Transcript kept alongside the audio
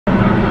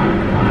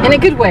In a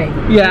good way.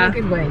 Yeah. In a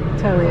good way.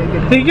 Totally a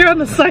good way. You're on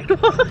the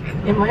sidewalk.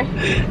 Am I?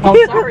 Oh,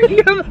 sorry.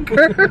 You're on the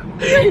curb.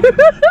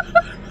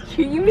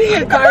 You mean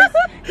your cars?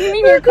 You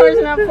mean your car's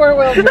not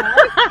 4-wheel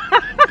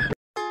drive?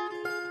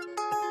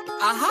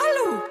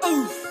 Hello.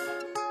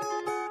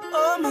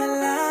 Oh my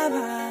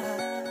lava.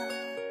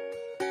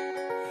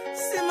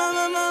 See my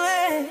mama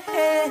way.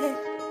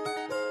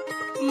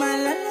 My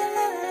la la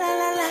la la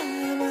la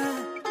la.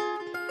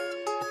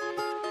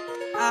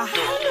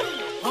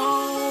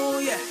 Oh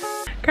yeah.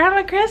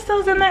 Grandma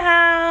Crystal's in the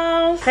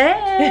house.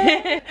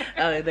 Hey.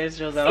 Oh, there's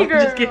Jozo. Hey,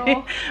 girl. Just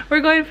kidding.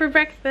 We're going for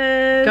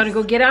breakfast. Gotta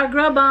go get our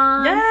grub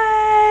on.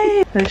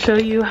 Yay! I'll show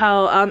you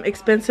how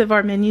expensive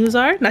our menus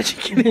are. Not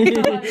just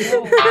kidding.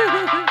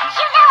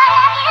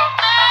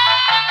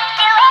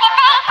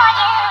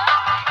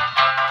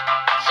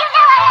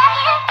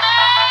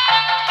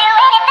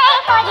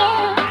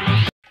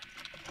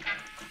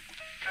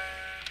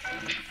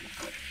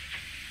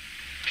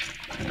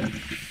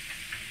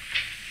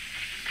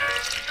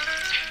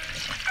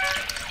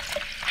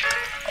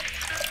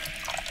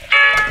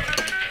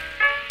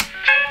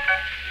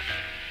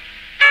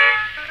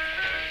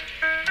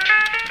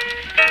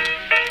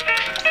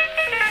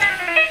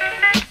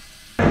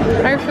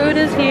 Our food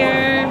is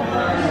here.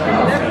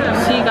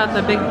 She got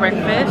the big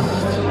breakfast.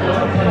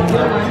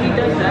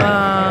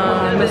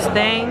 Miss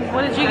Dang,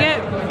 what did you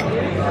get?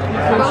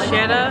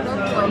 Bruschetta.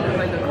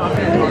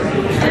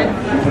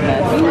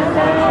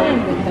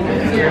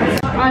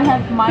 I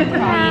have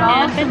Minecraft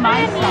all to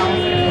myself.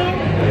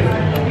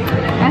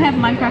 I have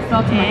Minecraft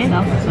all to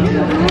myself.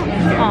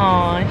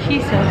 Aw,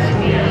 she's so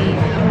sweet.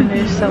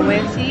 There's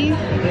Sawesi.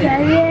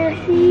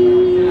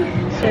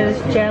 There's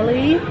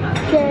Jelly.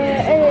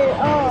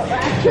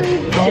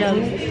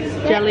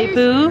 Jelly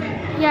Poo.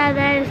 Yeah,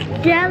 there's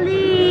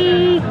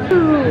Jelly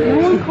Poo. No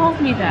one calls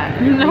me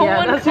that. No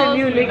one that's calls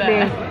your new me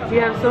nickname. that. You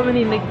have so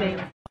many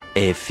nicknames.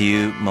 A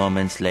few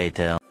moments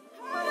later.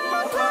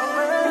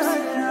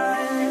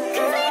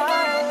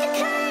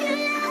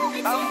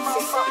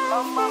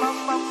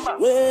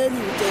 When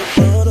you get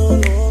all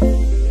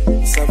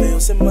alone, sabe eu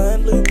ser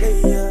man blue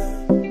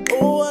player.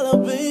 Oh, what a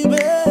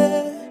baby,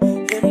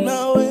 him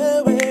now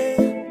way.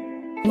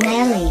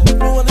 Mely.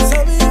 I wanna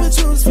sabe you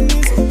choose for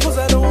me, 'cause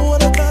I don't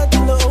wanna cut the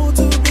low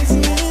to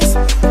business.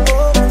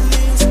 Oh,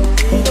 please,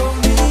 you don't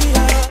need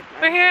her.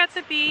 We're here at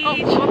the beach. Oh,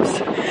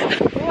 whoops.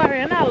 Oh,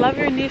 Ariana, I love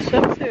your new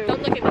swimsuit.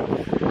 Don't look at me.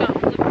 Don't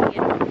look at me.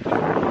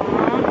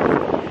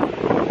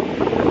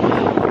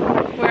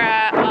 We're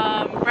at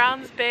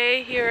Browns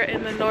Bay here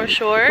in the North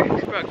Shore.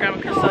 Brought Grandma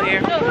Crystal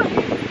here.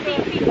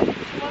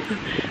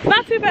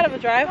 Not too bad of a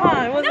drive,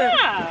 huh? It wasn't.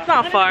 Yeah. It's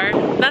not far.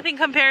 Nothing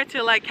compared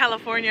to like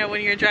California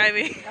when you're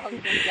driving. Oh,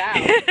 yeah.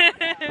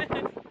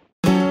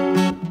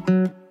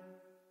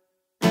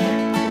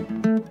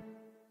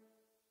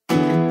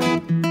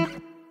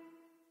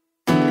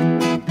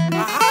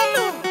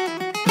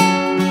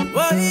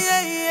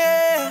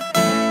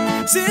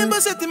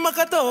 Simba seti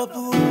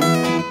makatopu.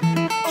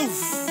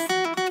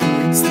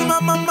 Still my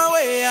mama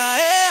way,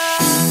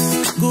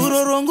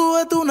 Gurorongu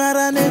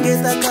atunara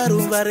negeta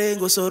karumba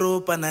rengo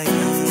soropa na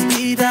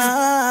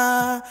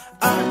ida.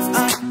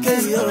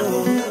 Keyo.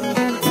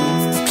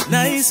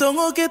 Na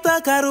isongo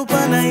kita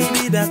karupa na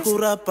ibida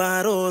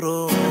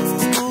kuraparoro.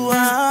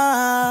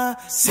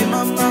 Si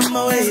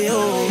mama way,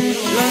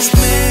 lost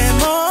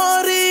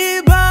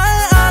memory by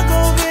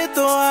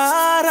Agobeto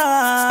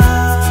Ara.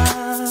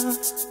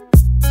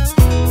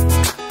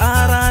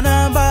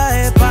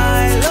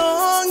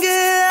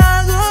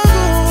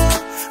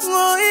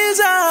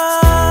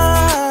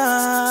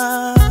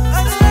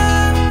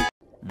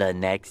 The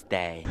next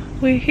day.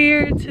 We're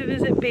here to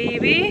visit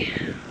baby.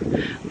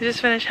 We just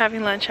finished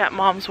having lunch at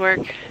mom's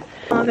work.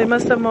 They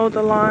must have mowed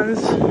the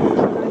lawns.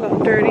 They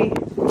got dirty.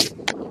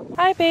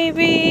 Hi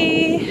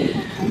baby.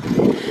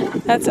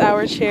 That's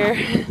our chair.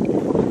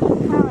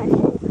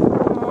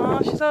 Oh,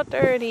 she's all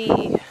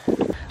dirty.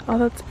 Oh,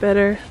 that's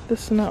better.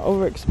 This is not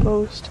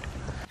overexposed.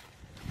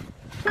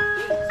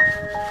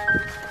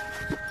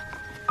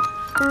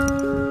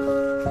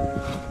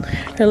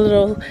 Her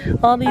little,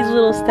 all these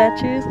little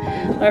statues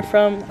are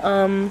from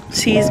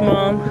C's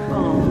mom,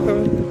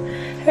 from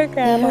her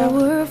grandma. There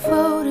were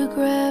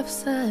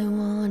photographs I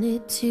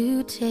wanted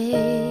to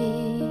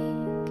take,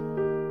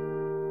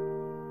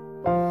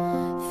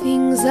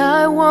 things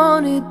I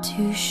wanted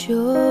to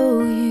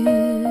show you,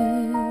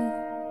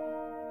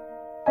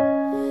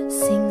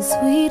 sing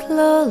sweet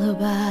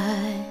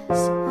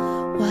lullabies,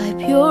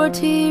 wipe your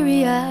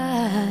teary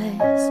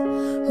eyes.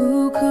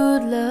 Who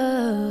could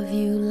love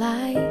you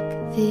like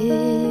this?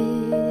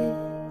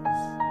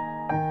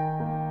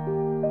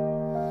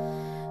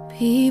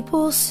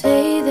 People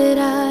say that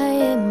I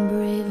am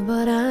brave,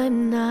 but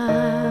I'm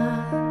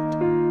not.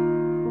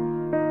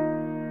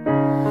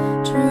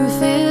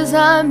 Truth is,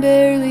 I'm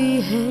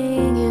barely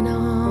hanging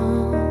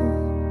on.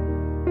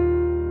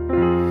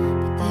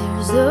 But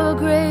there's a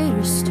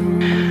greater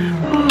story.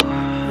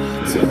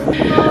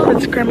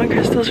 It's Grandma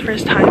Crystal's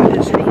first time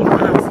visiting.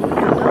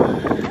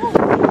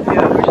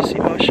 Yeah, we're just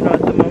emotional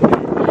at the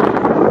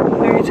moment.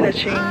 Very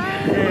touching,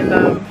 and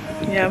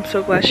yeah, I'm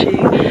so glad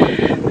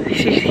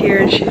she's here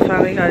and she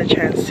finally got a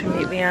chance to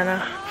meet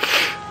Liana.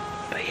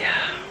 But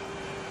yeah.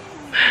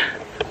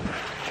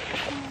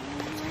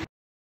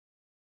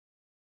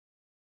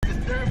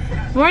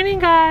 Morning,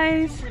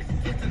 guys.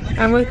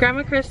 I'm with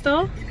Grandma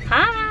Crystal.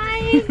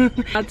 Hi!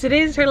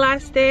 Today's her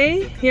last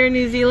day here in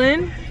New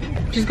Zealand.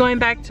 She's going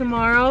back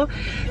tomorrow.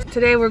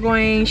 Today we're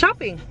going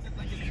shopping.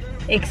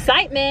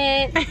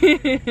 Excitement!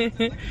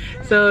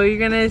 So you're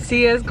gonna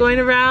see us going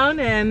around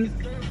and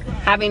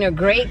Having a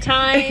great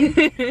time.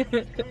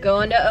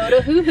 Going to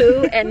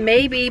Otahuhu and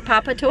maybe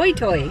Papa Toi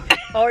Toi.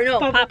 Or no,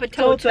 Papa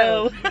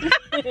Toto.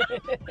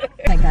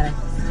 I got it.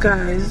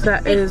 Guys,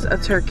 that is a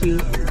turkey.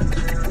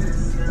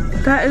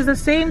 That is the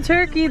same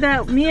turkey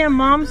that me and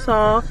Mom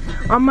saw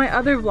on my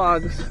other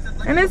vlogs.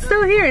 And it's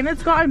still here and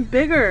it's gotten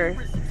bigger.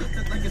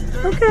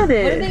 Look at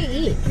it. What do they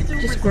eat?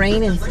 Just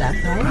grain and stuff,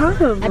 right?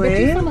 Probably. I bet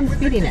you someone's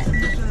feeding it.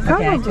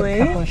 Probably. Okay, I took a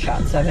couple of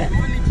shots of it.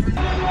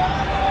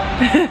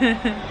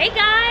 Hey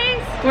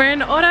guys! We're in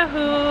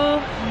Otahu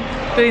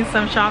doing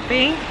some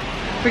shopping.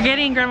 We're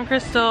getting Grandma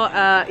Crystal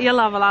ia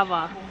lava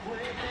lava.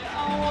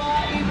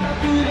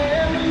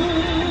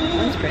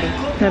 That's pretty.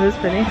 That is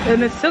pretty.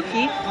 And it's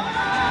silky.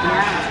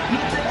 Yeah.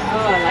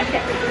 Oh, I like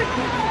it.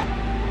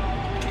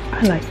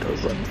 I like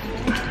those ones.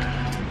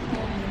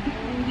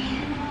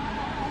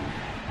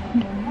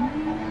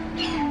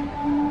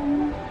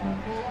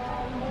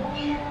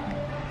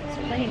 It's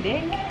pretty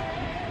big.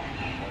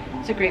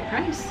 It's a great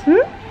price.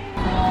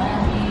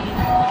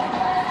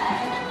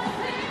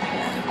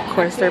 Of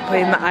course, they're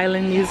playing the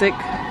island music.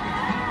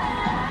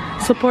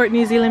 Support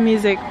New Zealand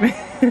music.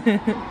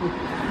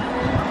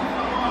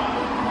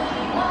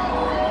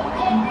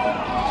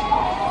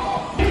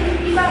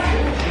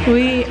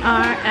 We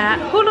are at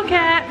Hulu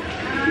Cat.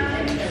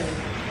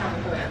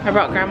 I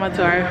brought Grandma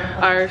to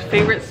our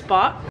favorite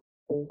spot.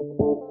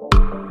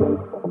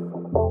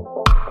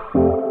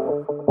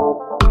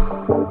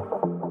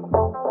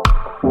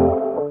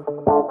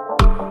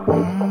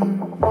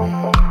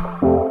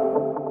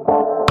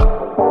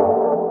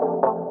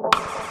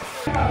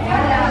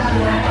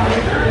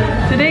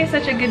 Today's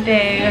such a good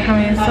day. We're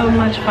having so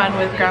much fun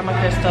with Grandma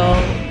Crystal.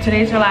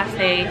 Today's her last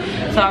day,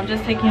 so I'm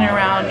just taking her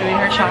around doing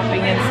her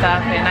shopping and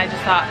stuff, and I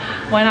just thought,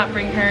 why not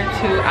bring her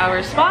to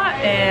our spot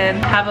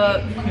and have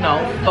a, you know,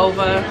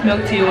 boba,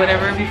 milk tea or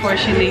whatever before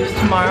she leaves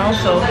tomorrow.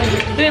 So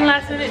doing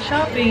last minute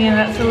shopping, and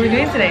that's what we're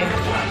doing today.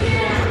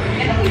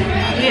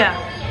 Yeah.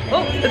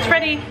 Oh, it's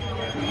ready.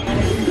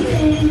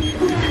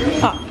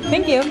 Oh,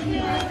 thank you.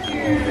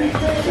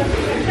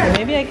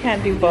 Maybe I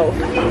can't do both.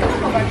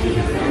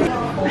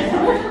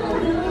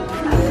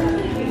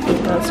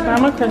 That's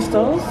Grandma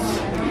Crystal's.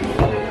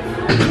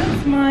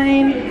 That's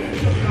mine.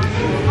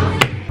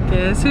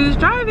 Guess who's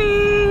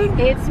driving?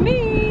 It's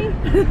me.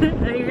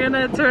 Are you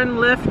gonna turn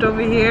left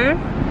over here?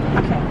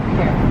 Okay,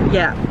 here.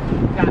 Yeah.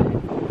 Got it.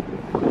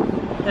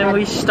 And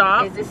we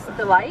stop. Is this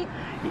the light?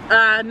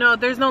 No,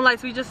 there's no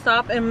lights. We just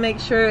stop and make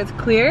sure it's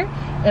clear.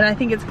 And I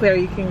think it's clear.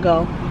 You can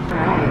go.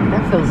 Alright,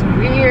 that feels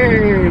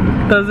weird.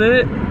 Does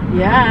it?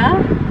 Yeah.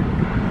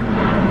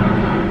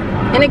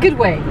 In a good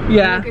way.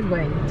 Yeah. In a good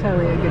way.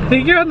 Totally a good I way.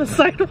 think you're on the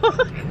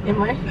sidewalk.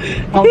 Am I?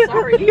 Oh,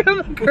 sorry. You're on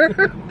the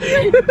curb.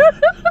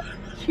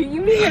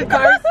 You mean your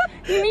car's?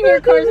 You mean your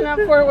car's not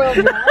four-wheel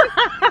drive?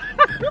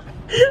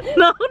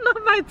 No,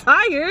 not my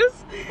tires.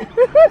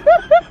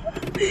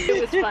 It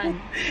was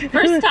fun.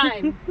 First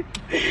time.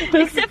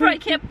 Except for I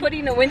kept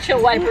putting the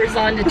windshield wipers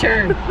on to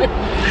turn.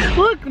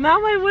 Look, now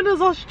my window's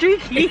all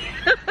streaky.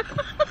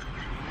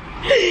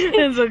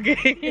 It's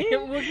okay.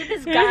 We'll get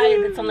this guy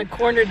that's on the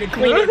corner to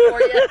clean it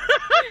for you.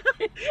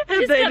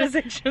 At the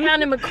intersection.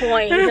 Hand him a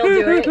coin, he'll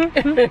do it.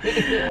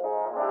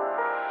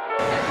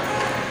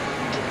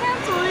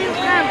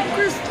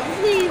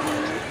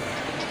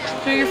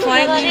 So your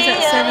flight leaves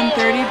at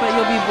 7:30, but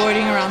you'll be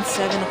boarding around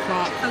 7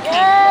 o'clock.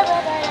 Okay.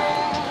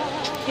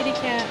 Kitty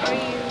cat, are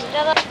you?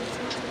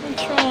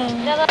 What's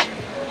wrong?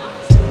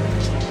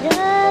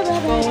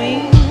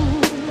 Going.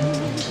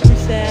 I'm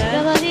sad.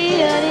 Look at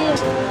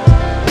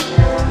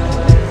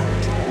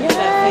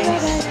that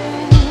face.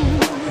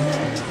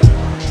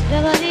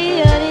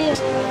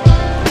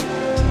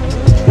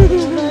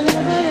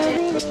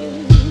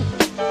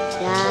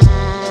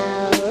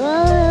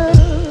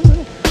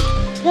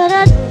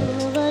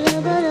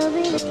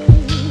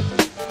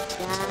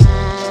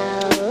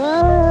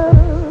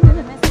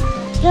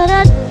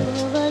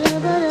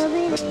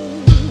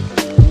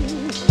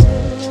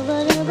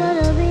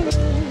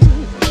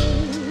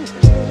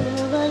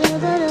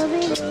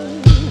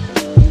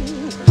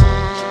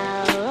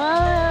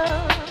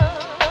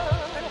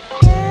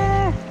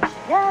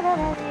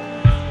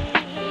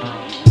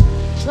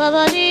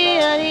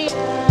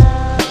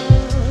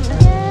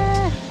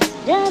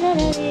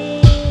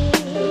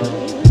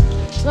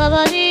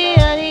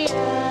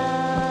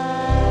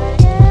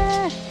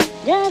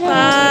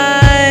 Bye.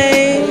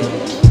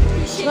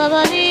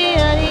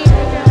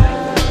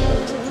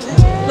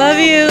 Love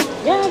you.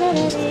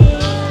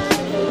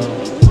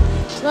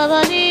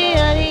 Shabba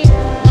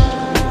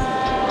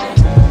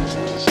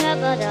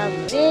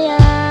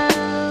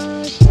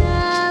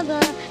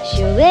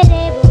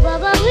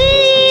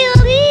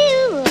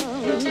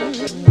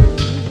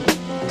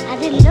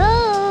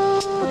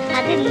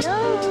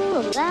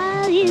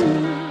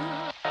you.